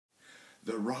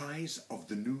The rise of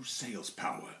the new sales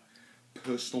power,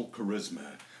 personal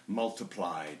charisma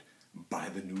multiplied by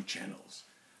the new channels.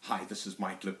 Hi, this is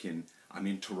Mike Lipkin. I'm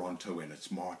in Toronto and it's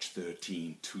March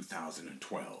 13,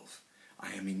 2012.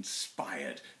 I am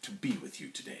inspired to be with you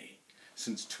today.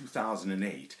 Since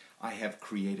 2008, I have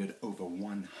created over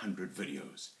 100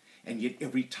 videos. And yet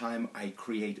every time I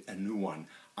create a new one,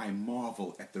 I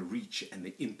marvel at the reach and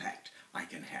the impact I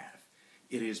can have.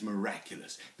 It is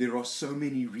miraculous. There are so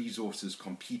many resources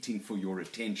competing for your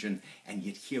attention, and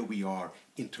yet here we are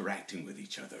interacting with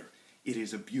each other. It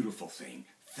is a beautiful thing.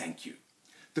 Thank you.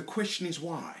 The question is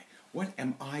why? What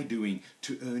am I doing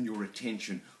to earn your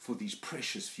attention for these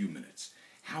precious few minutes?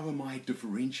 How am I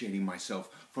differentiating myself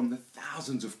from the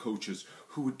thousands of coaches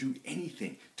who would do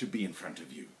anything to be in front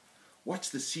of you? What's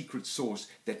the secret sauce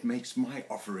that makes my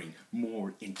offering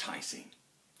more enticing?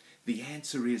 The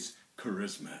answer is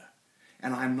charisma.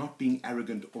 And I'm not being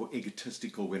arrogant or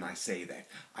egotistical when I say that.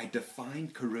 I define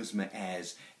charisma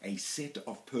as a set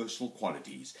of personal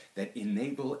qualities that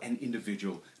enable an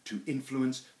individual to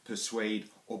influence, persuade,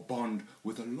 or bond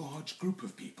with a large group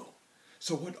of people.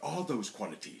 So what are those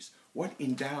qualities? What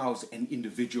endows an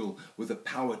individual with the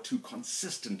power to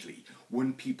consistently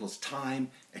win people's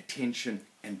time, attention,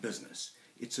 and business?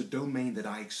 It's a domain that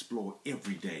I explore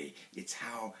every day. It's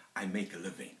how I make a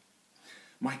living.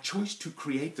 My choice to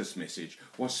create this message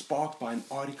was sparked by an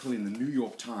article in the New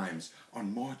York Times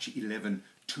on March 11,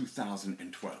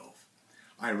 2012.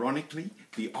 Ironically,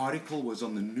 the article was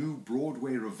on the new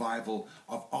Broadway revival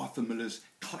of Arthur Miller's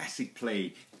classic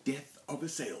play, Death of a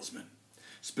Salesman.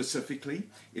 Specifically,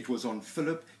 it was on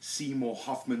Philip Seymour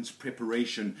Hoffman's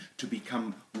preparation to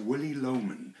become Willie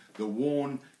Loman, the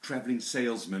worn traveling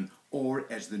salesman, or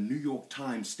as the New York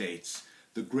Times states,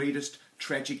 the greatest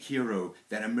tragic hero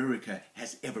that America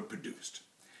has ever produced.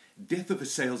 Death of a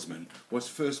Salesman was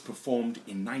first performed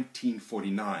in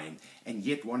 1949, and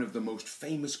yet one of the most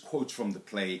famous quotes from the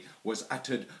play was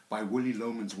uttered by Willie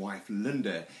Loman's wife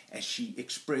Linda as she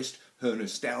expressed her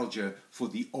nostalgia for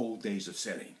the old days of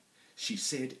selling. She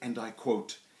said, and I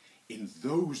quote, "In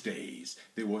those days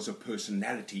there was a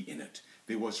personality in it.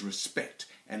 There was respect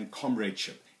and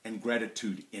comradeship and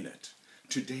gratitude in it.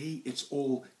 Today it's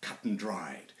all cut and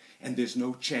dried, and there's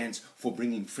no chance for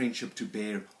bringing friendship to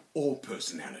bear or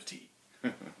personality."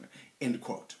 End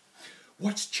quote.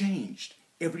 What's changed?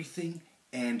 Everything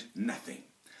and nothing.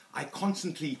 I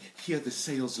constantly hear the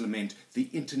sales lament, the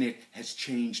internet has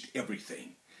changed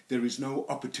everything. There is no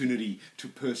opportunity to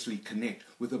personally connect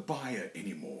with a buyer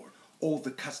anymore. All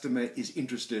the customer is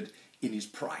interested in is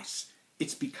price.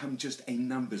 It's become just a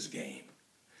numbers game.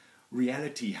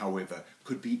 Reality, however,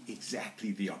 could be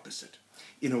exactly the opposite.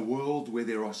 In a world where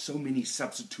there are so many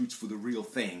substitutes for the real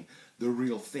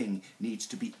thing needs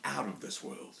to be out of this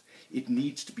world. It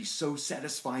needs to be so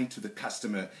satisfying to the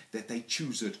customer that they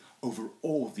choose it over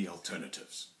all the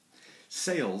alternatives.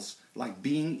 Sales, like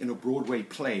being in a Broadway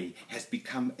play, has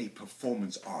become a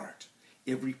performance art.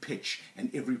 Every pitch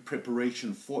and every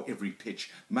preparation for every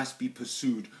pitch must be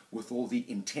pursued with all the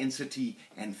intensity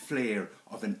and flair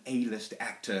of an A-list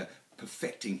actor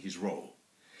perfecting his role.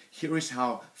 Here is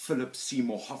how Philip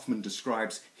Seymour Hoffman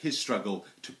describes his struggle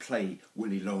to play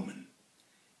Willie Loman.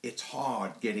 "It's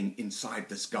hard getting inside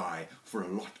this guy for a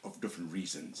lot of different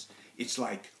reasons. It's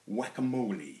like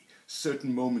whack-a-mole.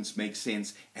 Certain moments make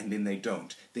sense and then they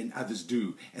don't. Then others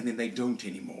do and then they don't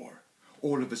anymore.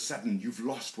 All of a sudden you've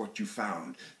lost what you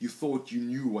found. You thought you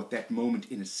knew what that moment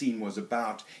in a scene was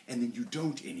about and then you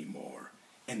don't anymore.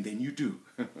 And then you do."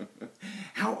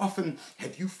 How often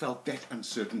have you felt that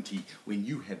uncertainty when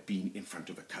you have been in front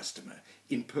of a customer,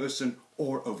 in person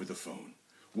or over the phone?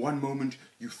 One moment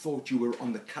you thought you were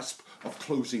on the cusp of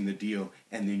closing the deal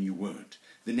and then you weren't.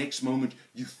 The next moment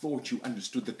you thought you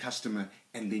understood the customer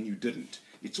and then you didn't.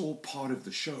 It's all part of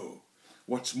the show.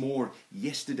 What's more,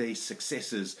 yesterday's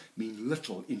successes mean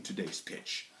little in today's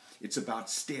pitch. It's about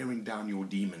staring down your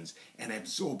demons and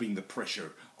absorbing the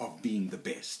pressure of being the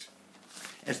best.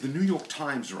 As the New York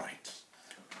Times writes,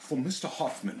 "For Mr.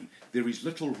 Hoffman, there is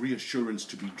little reassurance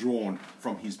to be drawn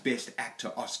from his Best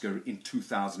Actor Oscar in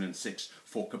 2006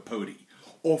 for Capote,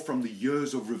 or from the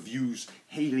years of reviews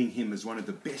hailing him as one of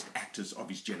the best actors of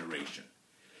his generation.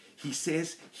 He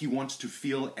says he wants to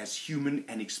feel as human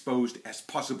and exposed as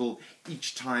possible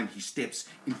each time he steps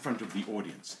in front of the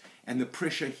audience, and the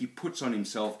pressure he puts on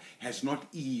himself has not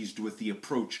eased with the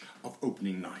approach of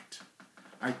opening night.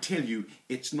 I tell you,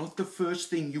 it's not the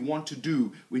first thing you want to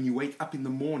do when you wake up in the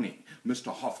morning,"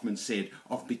 Mr. Hoffman said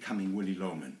of becoming Willie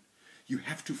Loman. You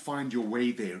have to find your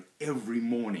way there every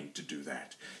morning to do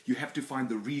that. You have to find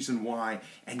the reason why,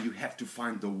 and you have to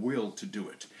find the will to do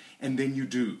it. And then you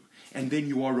do. And then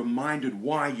you are reminded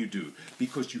why you do,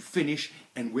 because you finish,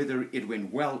 and whether it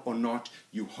went well or not,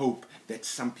 you hope that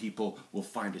some people will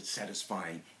find it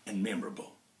satisfying and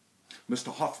memorable.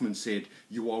 Mr. Hoffman said,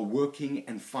 you are working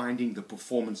and finding the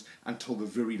performance until the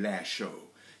very last show.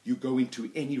 You go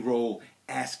into any role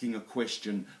asking a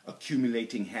question,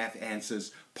 accumulating half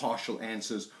answers, partial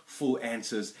answers, full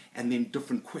answers, and then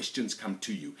different questions come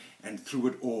to you. And through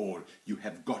it all, you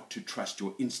have got to trust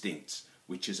your instincts,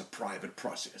 which is a private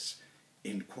process.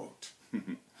 End quote.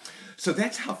 So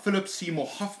that's how Philip Seymour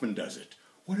Hoffman does it.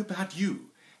 What about you?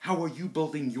 How are you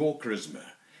building your charisma?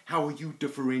 How are you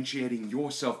differentiating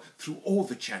yourself through all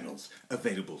the channels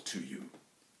available to you?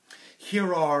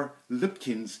 Here are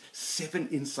Lipkin's 7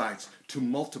 insights to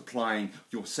multiplying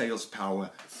your sales power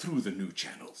through the new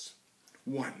channels.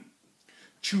 1.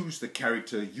 Choose the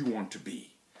character you want to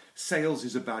be. Sales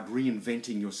is about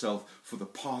reinventing yourself for the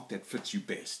part that fits you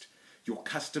best. Your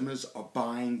customers are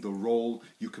buying the role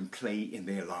you can play in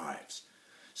their lives.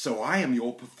 So I am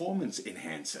your performance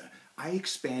enhancer. I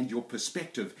expand your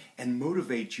perspective and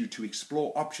motivate you to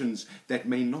explore options that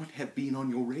may not have been on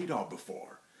your radar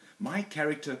before. My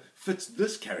character fits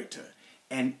this character,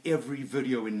 and every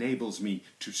video enables me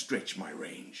to stretch my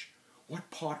range. What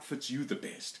part fits you the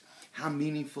best? How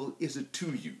meaningful is it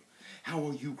to you? How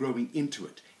are you growing into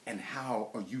it? And how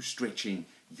are you stretching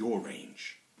your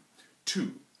range?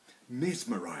 2.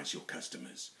 Mesmerize your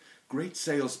customers. Great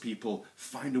salespeople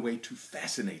find a way to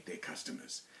fascinate their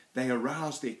customers. They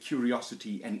arouse their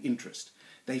curiosity and interest.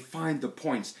 They find the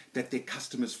points that their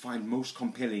customers find most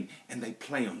compelling, and they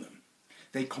play on them.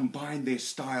 They combine their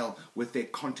style with their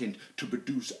content to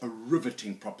produce a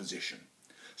riveting proposition.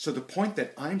 So the point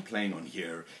that I'm playing on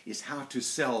here is how to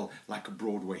sell like a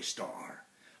Broadway star.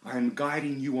 I am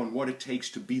guiding you on what it takes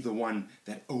to be the one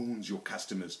that owns your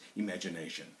customer's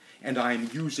imagination. And I am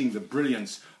using the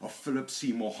brilliance of Philip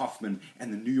Seymour Hoffman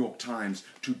and the New York Times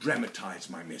to dramatize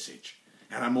my message.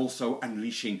 And I'm also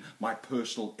unleashing my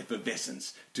personal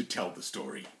effervescence to tell the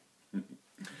story.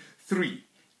 3.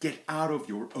 Get out of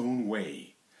your own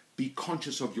way. Be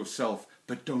conscious of yourself,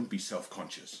 but don't be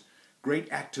self-conscious.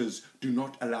 Great actors do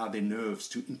not allow their nerves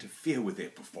to interfere with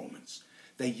their performance.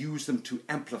 They use them to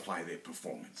amplify their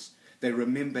performance. They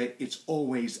remember it's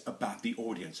always about the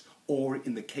audience, or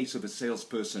in the case of a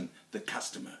salesperson, the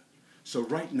customer. So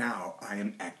right now, I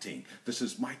am acting. This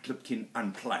is Mike Lipkin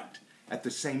Unplugged. At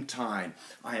the same time,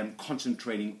 I am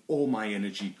concentrating all my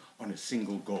energy on a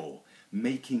single goal,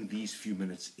 making these few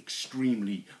minutes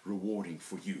extremely rewarding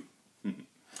for you.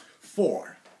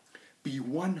 4. Be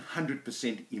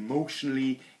 100%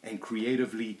 emotionally and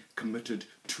creatively committed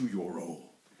to your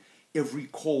role. Every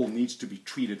call needs to be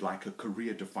treated like a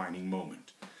career-defining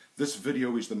moment. This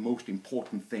video is the most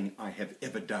important thing I have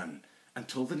ever done.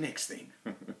 Until the next thing.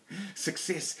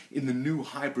 Success in the new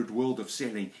hybrid world of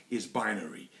selling is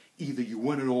binary. Either you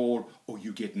win it all or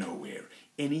you get nowhere.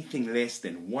 Anything less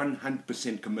than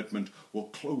 100% commitment will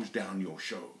close down your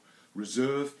show.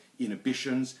 Reserve,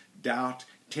 inhibitions, doubt,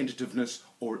 tentativeness,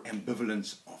 or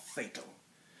ambivalence are fatal.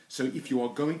 So if you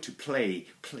are going to play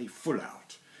full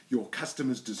out. Your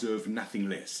customers deserve nothing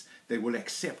less. They will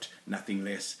accept nothing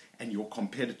less, and your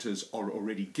competitors are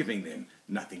already giving them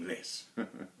nothing less.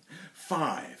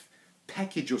 5.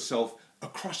 Package yourself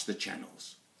across the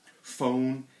channels.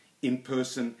 Phone,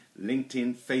 in-person,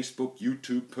 LinkedIn, Facebook,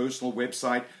 YouTube, personal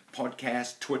website,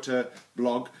 podcast, Twitter,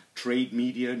 blog, trade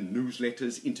media,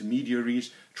 newsletters,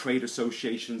 intermediaries, trade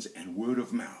associations, and word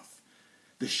of mouth.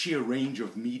 The sheer range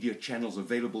of media channels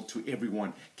available to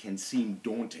everyone can seem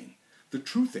daunting. The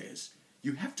truth is,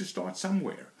 you have to start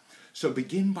somewhere. So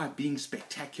begin by being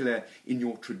spectacular in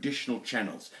your traditional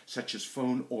channels, such as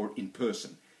phone or in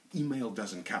person. Email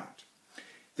doesn't count.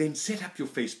 Then set up your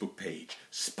Facebook page,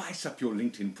 spice up your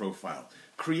LinkedIn profile,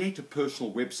 create a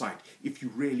personal website if you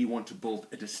really want to build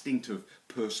a distinctive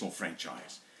personal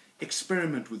franchise.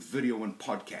 Experiment with video and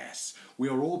podcasts. We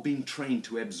are all being trained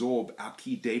to absorb our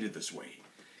key data this way.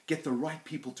 Get the right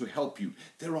people to help you.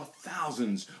 There are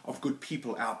thousands of good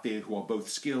people out there who are both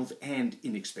skilled and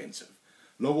inexpensive.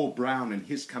 Lowell Brown and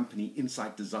his company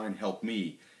Insight Design helped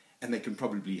me, and they can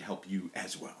probably help you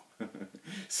as well.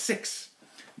 6.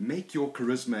 Make your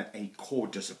charisma a core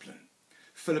discipline.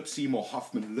 Philip Seymour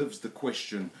Hoffman lives the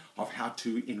question of how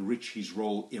to enrich his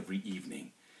role every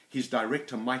evening. His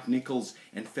director Mike Nichols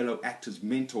and fellow actors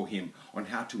mentor him on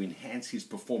how to enhance his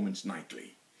performance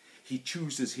nightly. He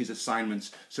chooses his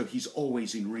assignments, so he's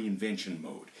always in reinvention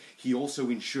mode. He also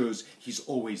ensures he's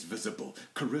always visible.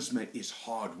 Charisma is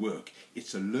hard work.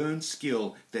 It's a learned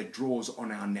skill that draws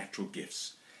on our natural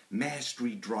gifts.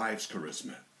 Mastery drives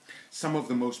charisma. Some of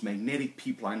the most magnetic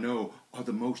people I know are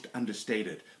the most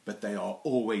understated, but they are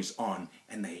always on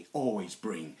and they always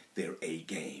bring their A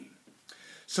game.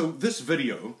 So this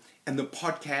video and the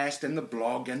podcast and the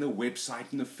blog and the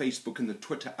website and the Facebook and the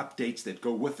Twitter updates that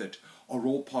go with it are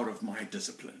all part of my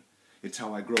discipline. It's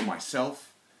how I grow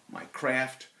myself, my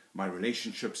craft, my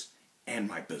relationships, and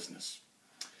my business.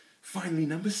 Finally,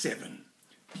 number 7,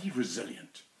 be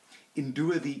resilient.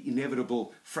 Endure the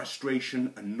inevitable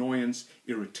frustration, annoyance,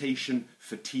 irritation,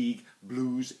 fatigue,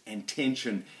 blues, and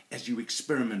tension as you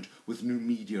experiment with new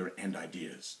media and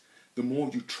ideas. The more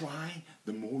you try,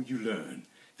 the more you learn.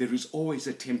 There is always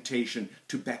a temptation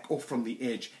to back off from the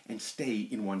edge and stay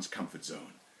in one's comfort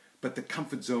zone. But the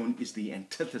comfort zone is the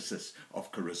antithesis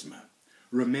of charisma.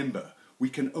 Remember, we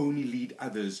can only lead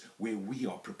others where we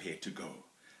are prepared to go.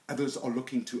 Others are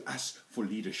looking to us for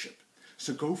leadership.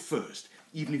 So go first,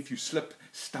 even if you slip,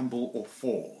 stumble, or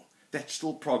fall. That's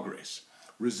still progress.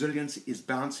 Resilience is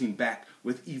bouncing back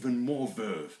with even more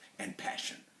verve and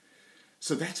passion.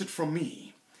 So that's it from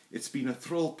me. It's been a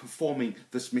thrill performing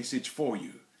this message for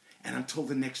you. And until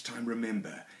the next time,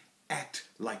 remember, act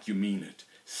like you mean it,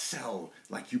 sell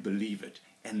like you believe it,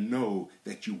 and know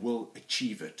that you will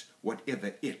achieve it,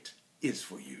 whatever it is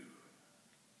for you.